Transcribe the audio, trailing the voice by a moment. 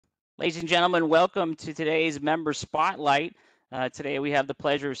Ladies and gentlemen, welcome to today's Member Spotlight. Today we have the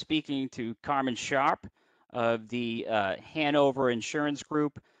pleasure of speaking to Carmen Sharp of the Hanover Insurance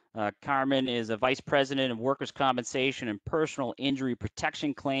Group. Carmen is a Vice President of Workers' Compensation and Personal Injury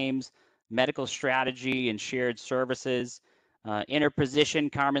Protection Claims, Medical Strategy, and Shared Services. In her position,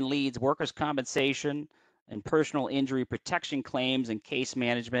 Carmen leads workers' compensation and personal injury protection claims and case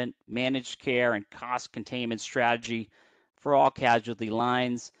management, managed care, and cost containment strategy for all casualty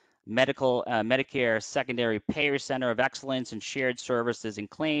lines. Medicare Secondary Payer Center of Excellence and Shared Services and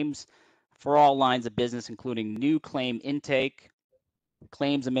Claims for all lines of business, including new claim intake,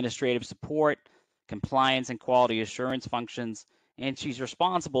 claims administrative support, compliance and quality assurance functions, and she's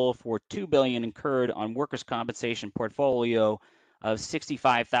responsible for $2 billion incurred on workers' compensation portfolio of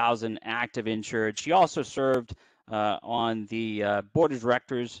 65,000 active insured. She also served on the board of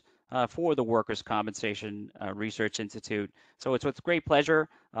directors for the Workers' Compensation Research Institute. So it's with great pleasure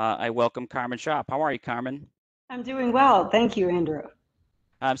I welcome Carmen Sharp. How are you, Carmen? I'm doing well. Thank you, Andrew.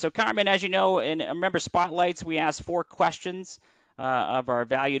 So Carmen, as you know, in Member Spotlights, we ask 4 questions of our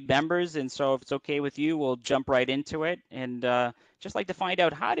valued members. And so if it's okay with you, we'll jump right into it. And just like to find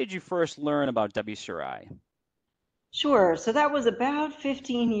out, how did you first learn about WCRI? Sure. So that was about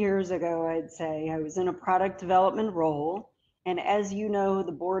 15 years ago, I'd say. I was in a product development role. And as you know,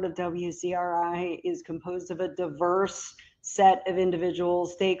 the board of WCRI is composed of a diverse set of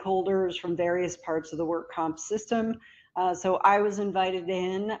individuals, stakeholders from various parts of the work comp system. So I was invited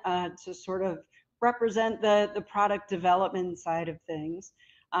in to sort of represent the product development side of things.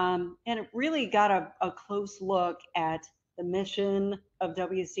 And it really got a close look at the mission of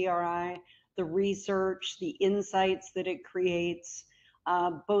WCRI, the research, the insights that it creates,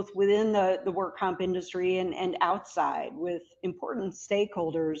 both within the work comp industry and outside with important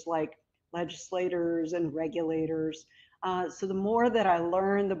stakeholders like legislators and regulators. So the more that I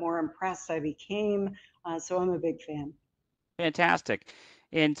learned, the more impressed I became. So I'm a big fan. Fantastic.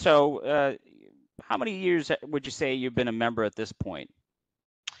 And so how many years would you say you've been a member at this point?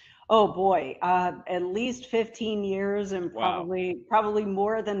 Oh boy, at least 15 years and Wow. probably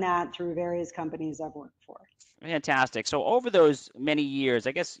more than that through various companies I've worked for. Fantastic. So over those many years,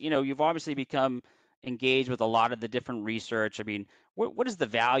 I guess, you've obviously become engaged with a lot of the different research. I mean, what is the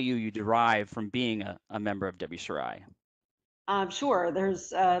value you derive from being a member of WCRI? Sure,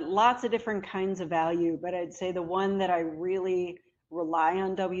 there's lots of different kinds of value, but I'd say the one that I really rely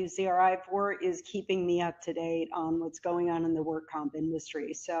on WCRI for is keeping me up to date on what's going on in the work comp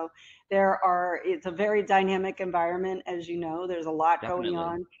industry. So it's a very dynamic environment, as you know, there's a lot going Definitely.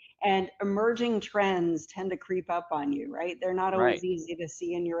 on, and emerging trends tend to creep up on you, right? They're not always Right. easy to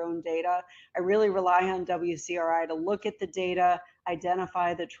see in your own data. I really rely on WCRI to look at the data,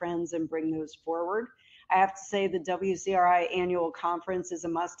 identify the trends, and bring those forward. I have to say the WCRI annual conference is a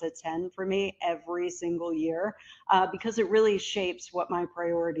must attend for me every single year because it really shapes what my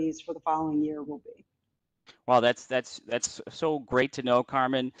priorities for the following year will be. Well, that's so great to know,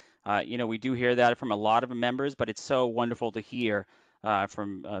 Carmen. We do hear that from a lot of members, but it's so wonderful to hear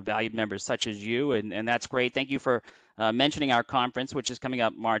from valued members such as you, and that's great. Thank you for mentioning our conference, which is coming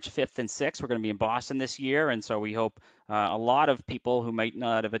up March 5th and 6th. We're going to be in Boston this year, and so we hope a lot of people who might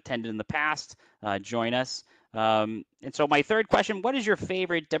not have attended in the past join us. And so my third question, what is your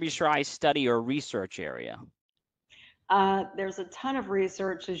favorite WCRI study or research area? There's a ton of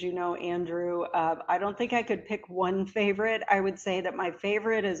research, as you know, Andrew. I don't think I could pick one favorite. I would say that my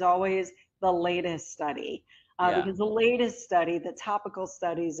favorite is always the latest study. Yeah, Because the latest study, the topical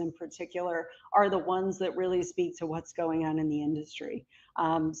studies in particular, are the ones that really speak to what's going on in the industry.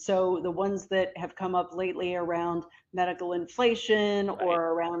 So the ones that have come up lately around medical inflation right. or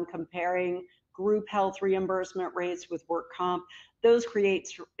around comparing group health reimbursement rates with work comp, those create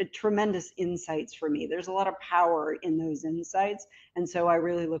tremendous insights for me. There's a lot of power in those insights. And so I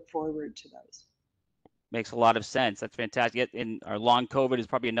really look forward to those. Makes a lot of sense. That's fantastic. In our long COVID is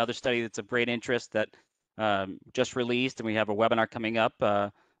probably another study that's of great interest that just released, and we have a webinar coming up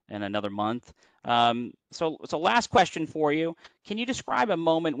in another month. So last question for you. Can you describe a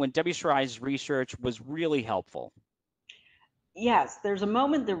moment when WCRI's research was really helpful? Yes, there's a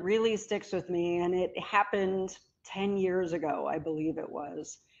moment that really sticks with me, and it happened 10 years ago, I believe it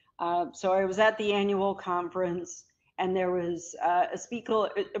was. So I was at the annual conference, and there was a speaker,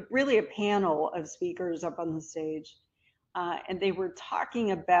 really a panel of speakers up on the stage, and they were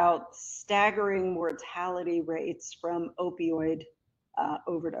talking about staggering mortality rates from opioid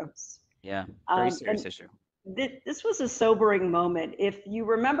overdose. Yeah, very And serious issue. this was a sobering moment. If you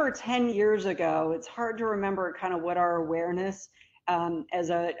remember 10 years ago, it's hard to remember kind of what our awareness as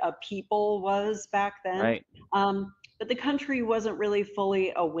a people was back then. Right. Um, but the country wasn't really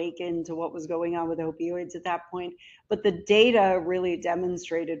fully awakened to what was going on with opioids at that point. But the data really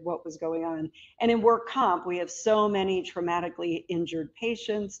demonstrated what was going on. And in work comp, we have so many traumatically injured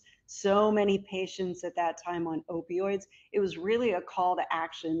patients, so many patients at that time on opioids. It was really a call to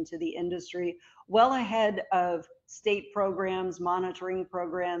action to the industry, well ahead of state programs, monitoring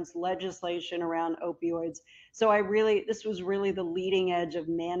programs, legislation around opioids. So this was really the leading edge of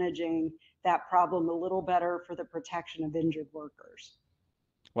managing that problem a little better for the protection of injured workers.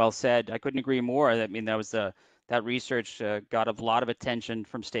 Well said. I couldn't agree more. I mean, that research got a lot of attention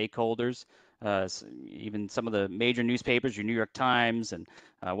from stakeholders. Even some of the major newspapers, your New York Times and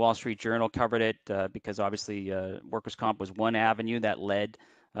Wall Street Journal covered it because obviously workers' comp was one avenue that led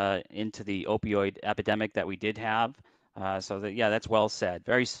into the opioid epidemic that we did have. Yeah, that's well said.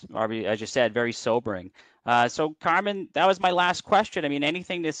 Very, as you said, very sobering. So Carmen, that was my last question. I mean,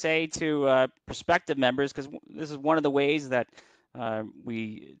 anything to say to prospective members, because this is one of the ways that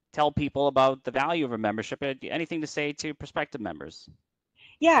we tell people about the value of a membership. Anything to say to prospective members?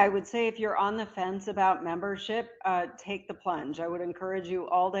 Yeah, I would say if you're on the fence about membership, take the plunge. I would encourage you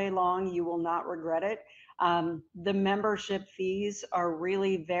all day long. You will not regret it. The membership fees are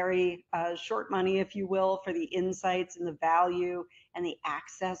really very short money, if you will, for the insights and the value and the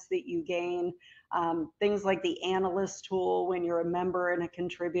access that you gain. Things like the analyst tool when you're a member and a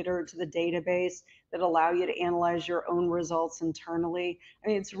contributor to the database that allow you to analyze your own results internally. I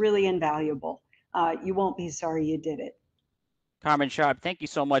mean, it's really invaluable. You won't be sorry you did it. Carmen Sharp, thank you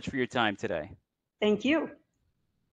so much for your time today. Thank you.